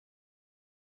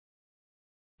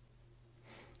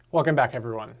Welcome back,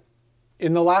 everyone.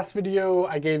 In the last video,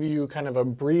 I gave you kind of a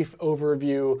brief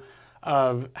overview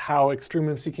of how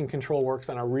Extremum-Seeking control works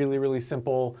on a really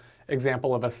simple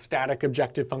example of a static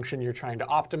objective function you're trying to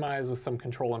optimize with some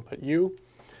control input u.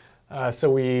 So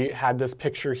we had this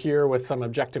picture here with some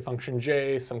objective function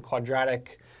j, some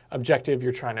quadratic objective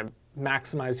you're trying to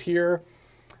maximize here.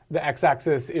 The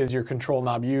x-axis is your control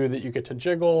knob u that you get to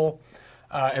jiggle.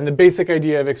 And the basic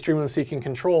idea of Extremum-Seeking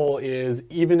control is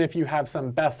even if you have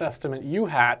some best estimate u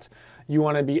hat, you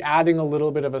want to be adding a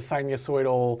little bit of a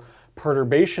sinusoidal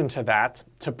perturbation to that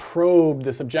to probe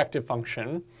this objective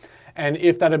function. And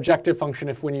if that objective function,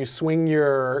 if when you swing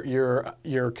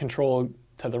your control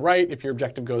to the right, if your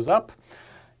objective goes up,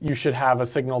 you should have a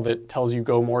signal that tells you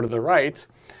go more to the right.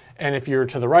 And if you're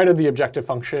to the right of the objective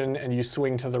function and you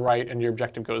swing to the right and your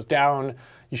objective goes down,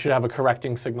 you should have a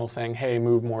correcting signal saying, hey,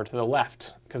 move more to the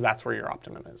left, because that's where your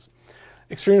optimum is.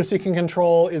 Extremum-Seeking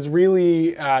control is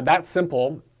really that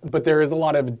simple, but there is a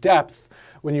lot of depth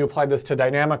when you apply this to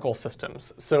dynamical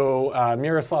systems. So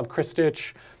Miroslav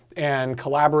Krstić and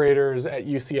collaborators at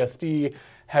UCSD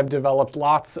have developed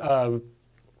lots of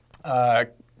kind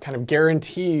of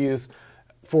guarantees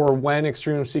for when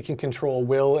Extremum-Seeking control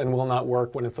will and will not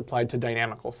work when it's applied to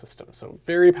dynamical systems. So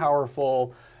very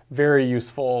powerful, very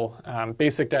useful.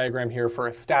 Basic diagram here for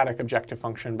a static objective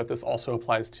function, but this also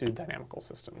applies to dynamical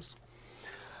systems.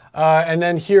 And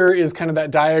then here is kind of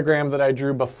that diagram that I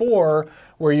drew before,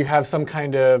 where you have some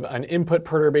kind of an input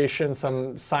perturbation,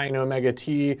 some sine omega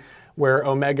t, where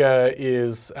omega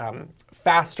is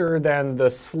faster than the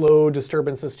slow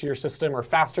disturbances to your system, or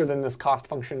faster than this cost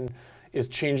function is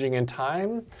changing in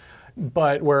time,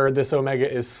 but where this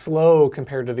omega is slow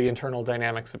compared to the internal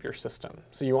dynamics of your system.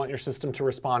 So you want your system to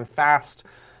respond fast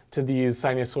to these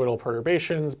sinusoidal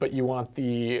perturbations, but you want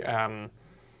the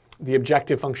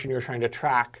objective function you're trying to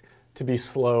track to be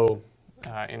slow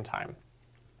in time.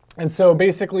 And so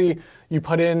basically, you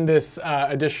put in this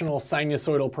additional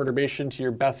sinusoidal perturbation to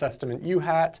your best estimate u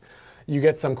hat. You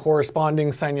get some corresponding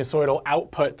sinusoidal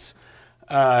output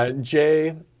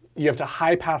j. You have to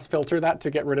high-pass filter that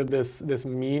to get rid of this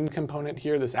mean component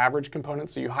here, this average component.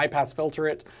 So you high-pass filter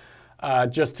it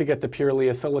just to get the purely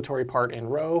oscillatory part in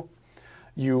rho.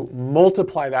 You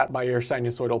multiply that by your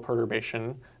sinusoidal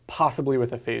perturbation, possibly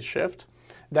with a phase shift.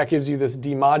 That gives you this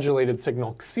demodulated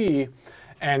signal xi.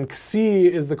 And xi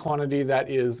is the quantity that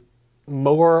is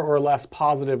more or less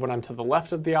positive when I'm to the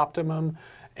left of the optimum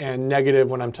and negative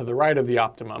when I'm to the right of the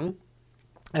optimum.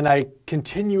 And I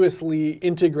continuously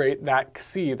integrate that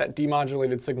xi, that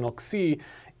demodulated signal xi,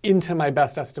 into my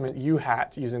best estimate u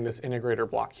hat using this integrator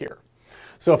block here.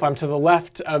 So if I'm to the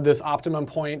left of this optimum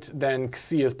point, then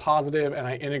xi is positive, and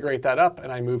I integrate that up, and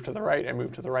I move to the right, I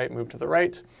move to the right, move to the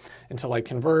right, until I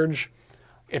converge.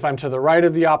 If I'm to the right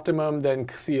of the optimum, then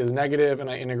xi is negative, and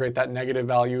I integrate that negative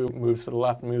value, moves to the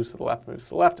left, moves to the left, moves to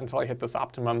the left, until I hit this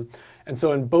optimum. And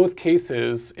so in both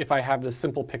cases, if I have this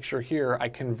simple picture here, I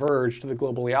converge to the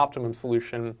globally optimum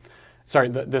solution,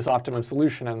 this optimum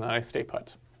solution, and then I stay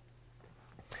put.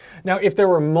 Now, if there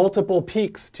were multiple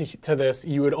peaks to this,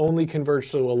 you would only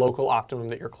converge to a local optimum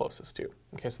that you're closest to.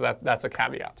 Okay, so that's a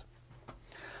caveat.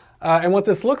 And what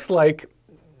this looks like,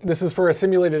 this is for a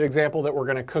simulated example that we're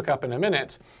going to cook up in a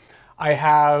minute. I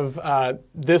have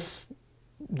this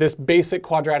basic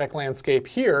quadratic landscape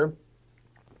here.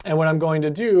 And what I'm going to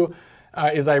do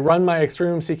is I run my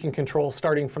Extremum-Seeking control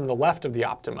starting from the left of the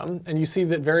optimum. And you see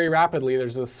that very rapidly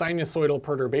there's a sinusoidal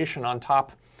perturbation on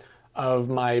top of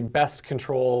my best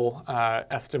control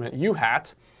estimate u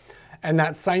hat. And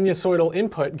that sinusoidal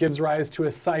input gives rise to a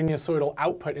sinusoidal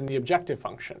output in the objective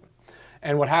function.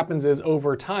 And what happens is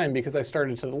over time, because I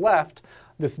started to the left,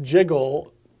 this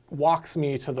jiggle walks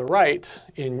me to the right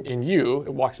in u.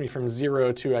 It walks me from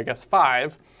 0 to, I guess,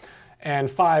 5. And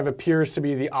 5 appears to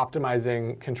be the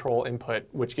optimizing control input,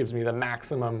 which gives me the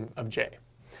maximum of j.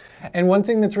 And one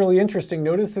thing that's really interesting,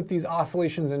 notice that these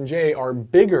oscillations in j are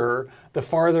bigger the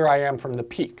farther I am from the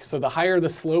peak. So the higher the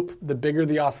slope, the bigger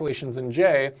the oscillations in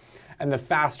j, and the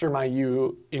faster my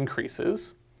u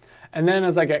increases. And then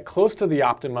as I get close to the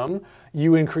optimum,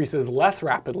 u increases less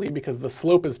rapidly because the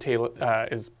slope is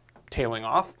tailing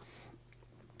off.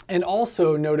 And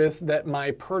also notice that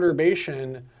my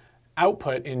perturbation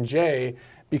output in j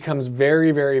becomes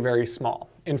very small.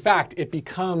 In fact, it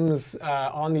becomes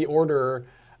on the order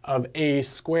of a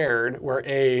squared, where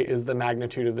a is the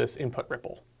magnitude of this input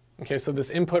ripple. Okay, so this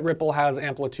input ripple has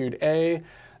amplitude a.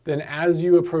 Then as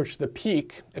you approach the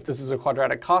peak, if this is a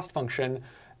quadratic cost function,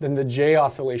 then the j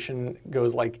oscillation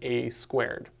goes like a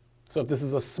squared. So if this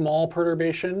is a small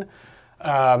perturbation,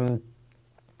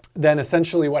 then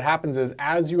essentially what happens is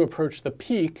as you approach the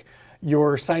peak,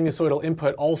 your sinusoidal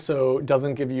input also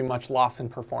doesn't give you much loss in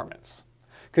performance.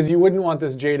 Because you wouldn't want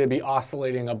this J to be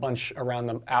oscillating a bunch around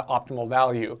the optimal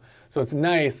value. So it's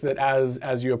nice that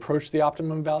as you approach the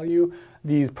optimum value,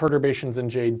 these perturbations in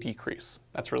J decrease.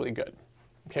 That's really good.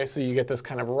 Okay, so you get this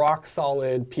kind of rock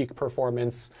solid peak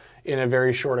performance in a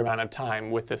very short amount of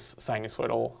time with this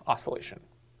sinusoidal oscillation.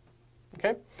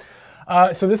 Okay,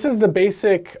 so this is the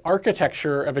basic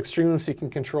architecture of extremum-seeking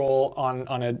control on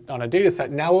a data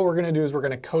set. Now what we're going to do is we're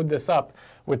going to code this up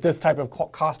with this type of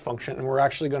cost function, and we're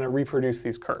actually going to reproduce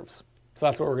these curves. So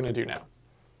that's what we're going to do now.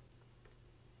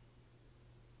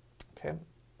 Okay,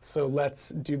 so let's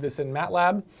do this in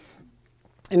Matlab.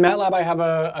 In Matlab, I have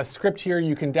a script here.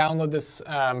 You can download this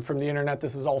from the internet.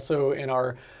 This is also in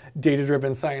our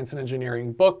Data-Driven Science and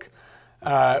Engineering book.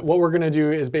 What we're going to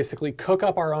do is basically cook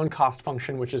up our own cost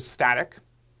function, which is static.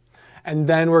 And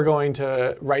then we're going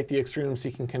to write the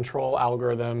extremum-seeking control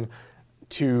algorithm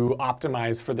to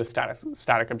optimize for the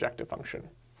static objective function.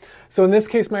 So in this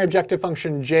case, my objective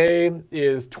function J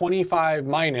is 25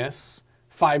 minus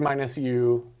 5 minus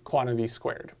u quantity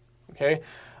squared. Okay?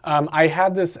 I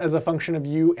had this as a function of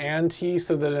u and t,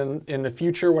 so that in the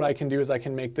future, what I can do is I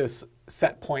can make this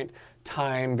set point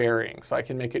time varying. So I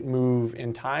can make it move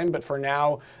in time, but for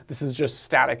now, this is just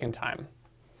static in time.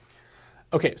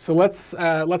 Okay, so let's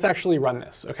actually run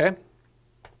this, okay?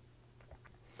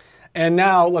 And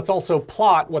now let's also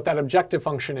plot what that objective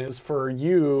function is for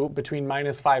u between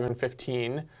minus 5 and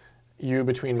 15, u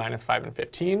between minus 5 and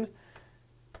 15.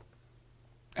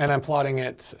 And I'm plotting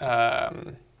it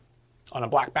on a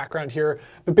black background here.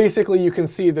 But basically, you can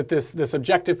see that this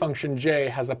objective function J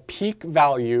has a peak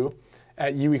value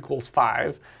at u equals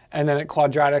 5, and then it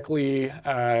quadratically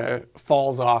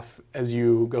falls off as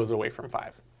u goes away from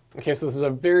 5. Okay, so this is a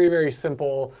very, very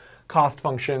simple cost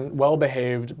function,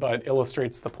 well-behaved, but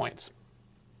illustrates the point.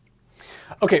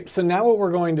 Okay, so now what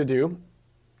we're going to do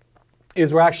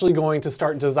is we're actually going to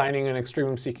start designing an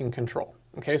extremum-seeking control.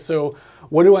 Okay, so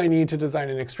what do I need to design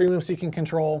an extremum-seeking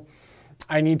control?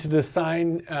 I need to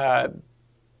design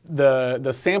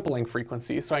the sampling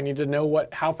frequency. So I need to know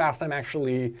how fast I'm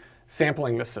actually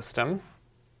sampling the system.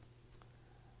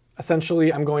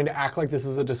 Essentially, I'm going to act like this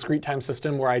is a discrete time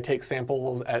system where I take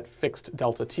samples at fixed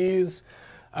delta t's.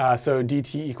 So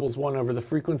dt equals 1 over the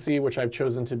frequency, which I've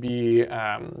chosen to be,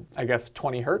 I guess,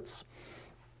 20 hertz.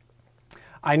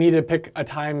 I need to pick a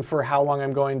time for how long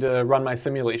I'm going to run my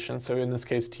simulation. So in this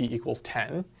case, t equals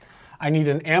 10. I need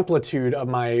an amplitude of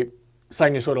my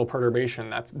sinusoidal perturbation.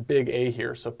 That's big A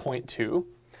here, so 0.2.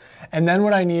 And then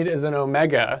what I need is an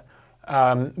omega,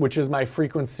 which is my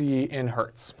frequency in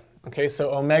hertz. Okay, so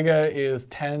omega is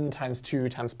 10 times 2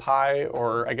 times pi,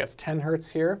 or I guess 10 hertz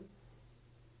here.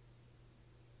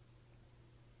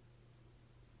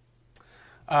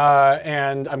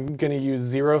 And I'm going to use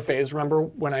 0 phase. Remember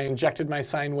when I injected my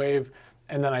sine wave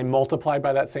and then I multiplied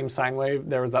by that same sine wave,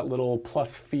 there was that little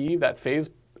plus phi, that phase.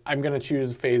 I'm going to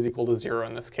choose phase equal to 0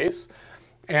 in this case.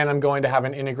 And I'm going to have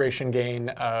an integration gain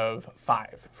of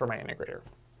 5 for my integrator.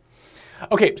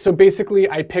 OK, so basically,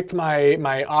 I picked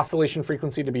my oscillation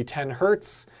frequency to be 10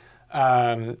 hertz.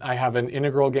 I have an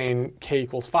integral gain k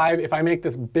equals 5. If I make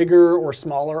this bigger or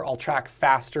smaller, I'll track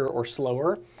faster or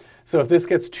slower. So if this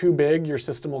gets too big, your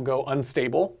system will go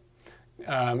unstable.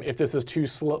 If this is too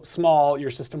small,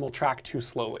 your system will track too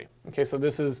slowly. Okay, so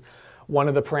this is one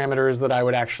of the parameters that I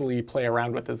would actually play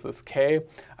around with, is this k.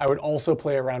 I would also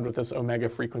play around with this omega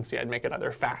frequency. I'd make it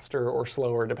either faster or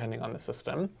slower depending on the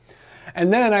system.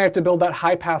 And then I have to build that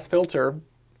high-pass filter.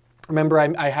 Remember,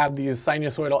 I have these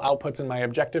sinusoidal outputs in my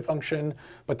objective function,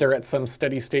 but they're at some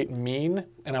steady-state mean,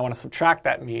 and I want to subtract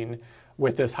that mean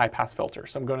with this high-pass filter.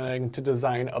 So I'm going to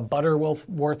design a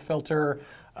Butterworth filter,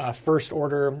 first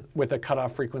order, with a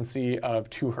cutoff frequency of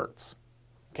 2 hertz.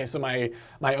 Okay, so my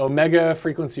omega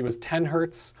frequency was 10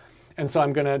 hertz, and so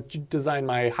I'm going to design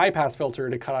my high-pass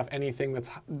filter to cut off anything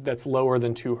that's lower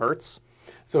than 2 hertz.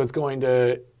 So it's going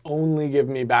to only give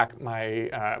me back my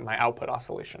my output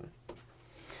oscillation.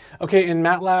 Okay, in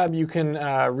Matlab, you can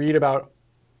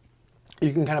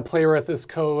you can kind of play with this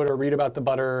code or read about the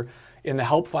butter in the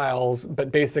help files,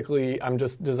 but basically I'm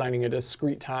just designing a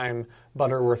discrete time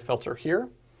Butterworth filter here.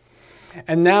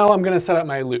 And now I'm going to set up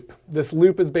my loop. This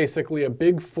loop is basically a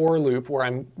big for loop where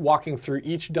I'm walking through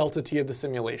each delta t of the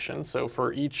simulation. So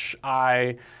for each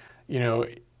I,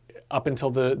 up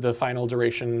until the final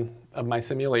duration of my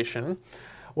simulation,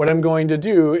 what I'm going to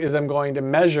do is I'm going to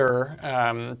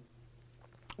measure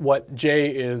what j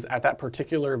is at that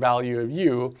particular value of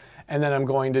u, and then I'm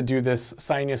going to do this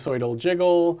sinusoidal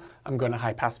jiggle. I'm going to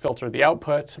high-pass filter the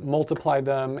output, multiply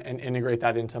them, and integrate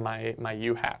that into my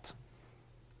u hat.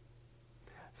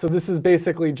 So this is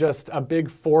basically just a big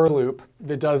for loop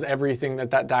that does everything that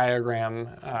that diagram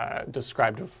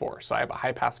described before. So I have a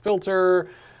high-pass filter.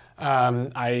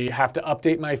 I have to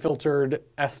update my filtered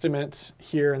estimate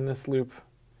here in this loop.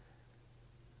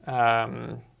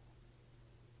 I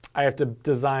have to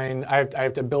design, I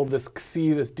have to build this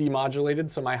Xi, this demodulated.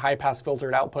 So my high-pass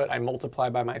filtered output, I multiply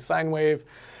by my sine wave.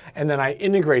 And then I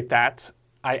integrate that.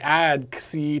 I add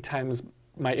Xi times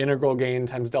my integral gain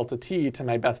times delta t to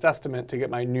my best estimate to get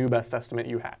my new best estimate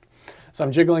u hat. So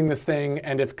I'm jiggling this thing,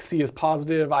 and if Xi is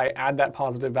positive, I add that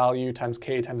positive value times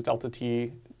k times delta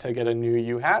t to get a new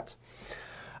u hat.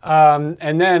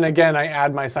 And then again, I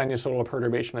add my sinusoidal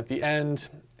perturbation at the end,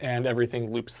 and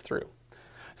everything loops through.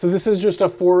 So this is just a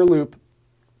for loop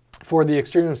for the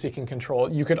extremum-seeking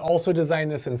control. You could also design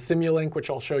this in Simulink,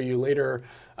 which I'll show you later.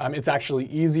 It's actually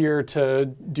easier to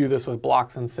do this with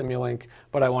blocks in Simulink,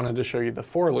 but I wanted to show you the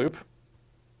for loop.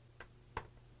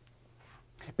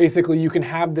 Basically, you can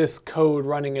have this code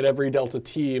running at every delta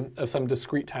t of some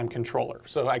discrete time controller.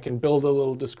 So I can build a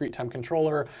little discrete time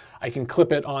controller. I can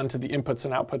clip it onto the inputs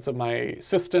and outputs of my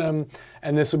system,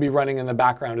 and this would be running in the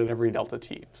background at every delta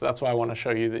t. So that's why I want to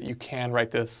show you that you can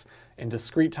write this in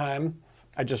discrete time.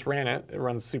 I just ran it. It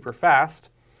runs super fast.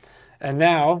 And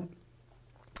now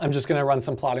I'm just going to run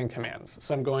some plotting commands.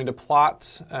 So I'm going to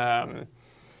plot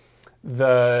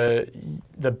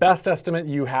the best estimate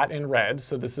u hat in red.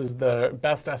 So this is the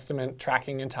best estimate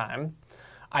tracking in time.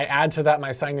 I add to that my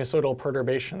sinusoidal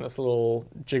perturbation, this little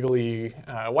jiggly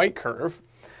white curve.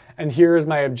 And here is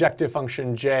my objective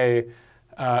function j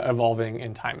evolving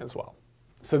in time as well.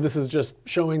 So this is just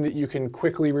showing that you can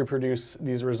quickly reproduce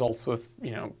these results with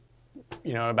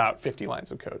about 50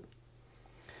 lines of code.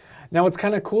 Now what's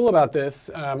kind of cool about this,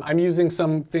 I'm using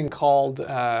something called, in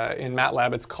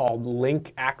Matlab, it's called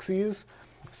link axes.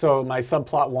 So my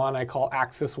subplot 1 I call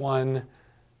axis 1.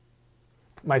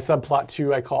 My subplot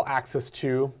 2 I call axis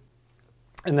 2.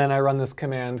 And then I run this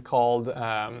command called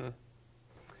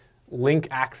link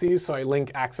axes. So I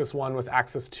link axis 1 with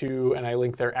axis 2, and I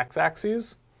link their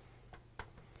x-axes.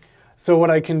 So what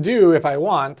I can do if I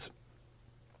want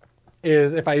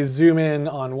is if I zoom in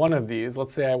on one of these,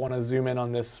 let's say I want to zoom in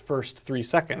on this first 3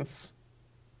 seconds,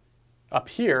 up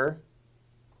here,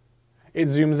 it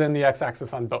zooms in the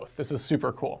x-axis on both. This is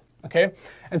super cool, okay?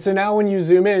 And so now when you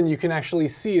zoom in, you can actually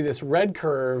see this red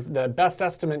curve, the best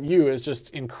estimate u is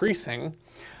just increasing,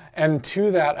 and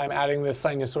to that I'm adding this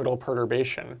sinusoidal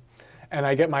perturbation. And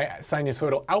I get my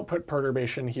sinusoidal output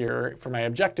perturbation here for my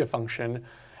objective function,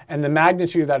 and the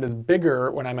magnitude of that is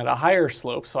bigger when I'm at a higher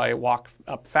slope, so I walk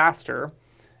up faster.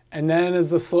 And then as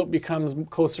the slope becomes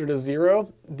closer to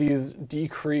 0, these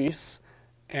decrease,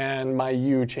 and my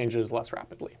u changes less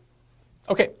rapidly.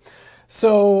 OK,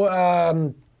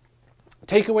 so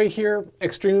takeaway here,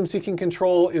 extremum-seeking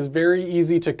control is very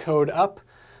easy to code up.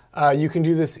 You can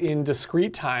do this in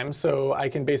discrete time, so I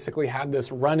can basically have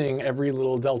this running every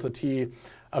little delta t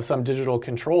of some digital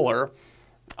controller.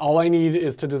 All I need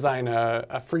is to design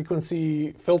a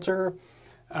frequency filter.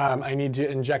 I need to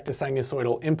inject a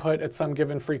sinusoidal input at some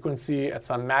given frequency, at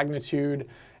some magnitude,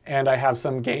 and I have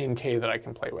some gain k that I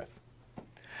can play with.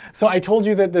 So I told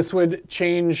you that this would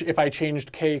change if I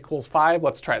changed k equals 5.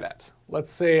 Let's try that.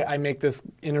 Let's say I make this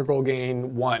integral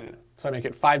gain 1. So I make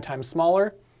it 5 times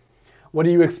smaller. What do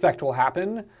you expect will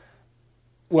happen?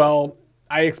 Well,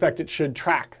 I expect it should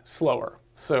track slower.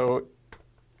 So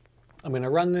I'm going to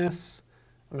run this.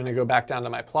 I'm going to go back down to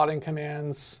my plotting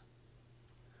commands.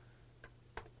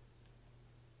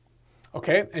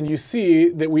 OK, and you see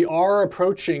that we are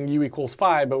approaching u equals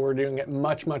 5, but we're doing it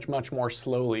much, much, much more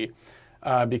slowly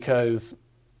because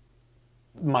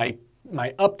my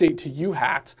update to u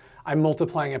hat, I'm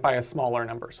multiplying it by a smaller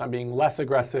number. So I'm being less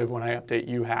aggressive when I update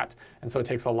u hat, and so it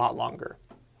takes a lot longer.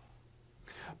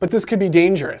 But this could be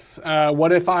dangerous.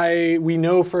 What if we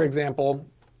know, for example,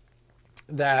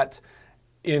 that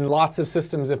in lots of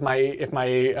systems, if my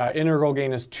integral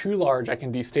gain is too large, I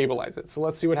can destabilize it. So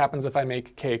let's see what happens if I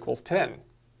make k equals 10.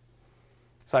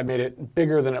 So I made it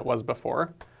bigger than it was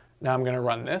before. Now I'm going to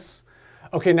run this.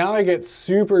 OK, now I get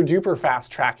super duper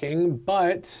fast tracking,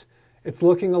 but it's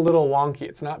looking a little wonky.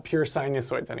 It's not pure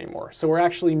sinusoids anymore. So we're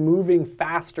actually moving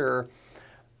faster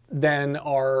than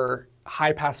our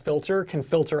high-pass filter can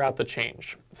filter out the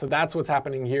change. So that's what's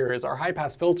happening here is our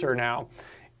high-pass filter now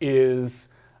is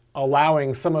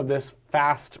allowing some of this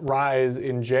fast rise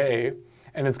in j,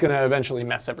 and it's going to eventually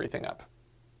mess everything up.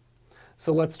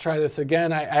 So let's try this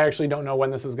again. I actually don't know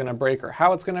when this is going to break or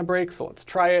how it's going to break, so let's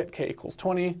try it. K equals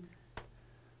 20.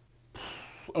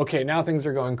 OK, now things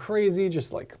are going crazy,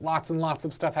 just like lots and lots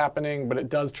of stuff happening, but it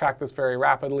does track this very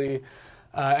rapidly.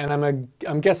 And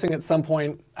I'm guessing at some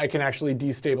point I can actually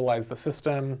destabilize the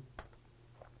system,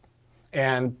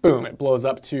 and boom, it blows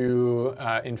up to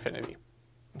infinity.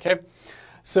 Okay?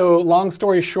 So long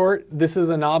story short, this is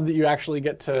a knob that you actually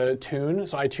get to tune.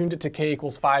 So I tuned it to k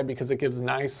equals 5 because it gives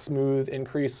nice, smooth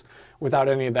increase without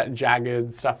any of that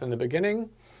jagged stuff in the beginning.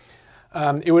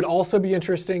 It would also be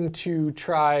interesting to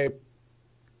try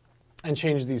and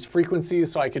change these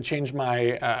frequencies. So I could change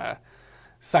my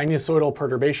sinusoidal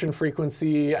perturbation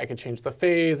frequency, I could change the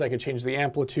phase, I could change the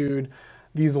amplitude.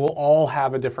 These will all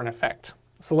have a different effect.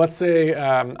 So let's say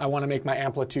I want to make my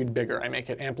amplitude bigger. I make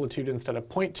it amplitude instead of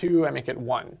 0.2, I make it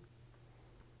 1.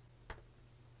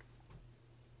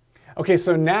 Okay,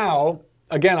 so now,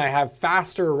 again, I have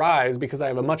faster rise because I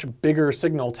have a much bigger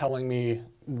signal telling me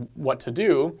what to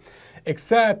do,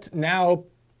 except now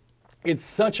it's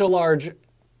such a large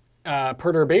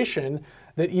perturbation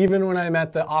that even when I'm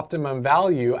at the optimum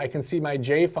value, I can see my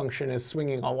J function is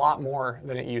swinging a lot more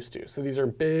than it used to. So these are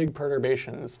big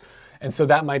perturbations. And so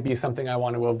that might be something I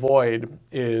want to avoid,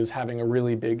 is having a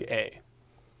really big A.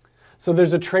 So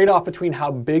there's a trade-off between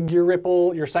how big your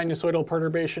ripple, your sinusoidal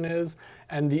perturbation is,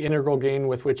 and the integral gain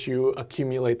with which you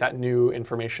accumulate that new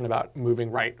information about moving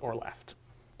right or left.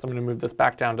 So I'm going to move this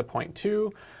back down to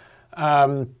 0.2.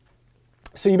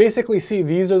 So you basically see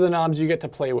these are the knobs you get to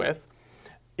play with.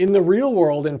 In the real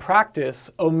world, in practice,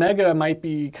 omega might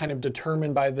be kind of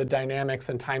determined by the dynamics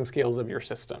and timescales of your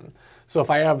system. So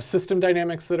if I have system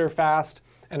dynamics that are fast,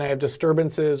 and I have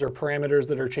disturbances or parameters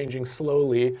that are changing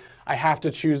slowly, I have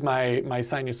to choose my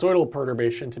sinusoidal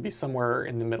perturbation to be somewhere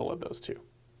in the middle of those two.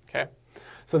 Okay?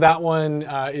 So that one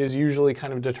is usually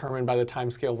kind of determined by the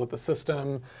timescales of the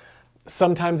system.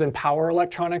 Sometimes in power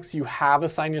electronics, you have a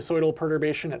sinusoidal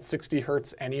perturbation at 60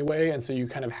 hertz anyway, and so you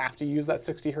kind of have to use that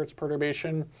 60 hertz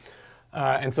perturbation.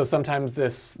 And so sometimes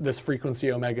this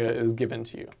frequency omega is given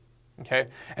to you. Okay?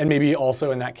 And maybe also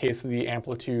in that case, the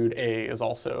amplitude A is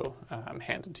also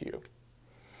handed to you.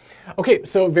 Okay,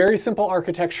 so very simple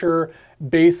architecture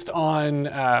based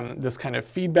on this kind of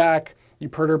feedback. You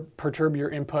perturb your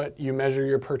input, you measure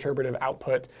your perturbative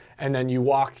output, and then you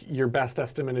walk your best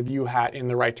estimate of U hat in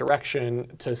the right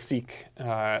direction to seek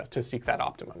that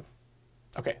optimum.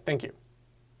 Okay, thank you.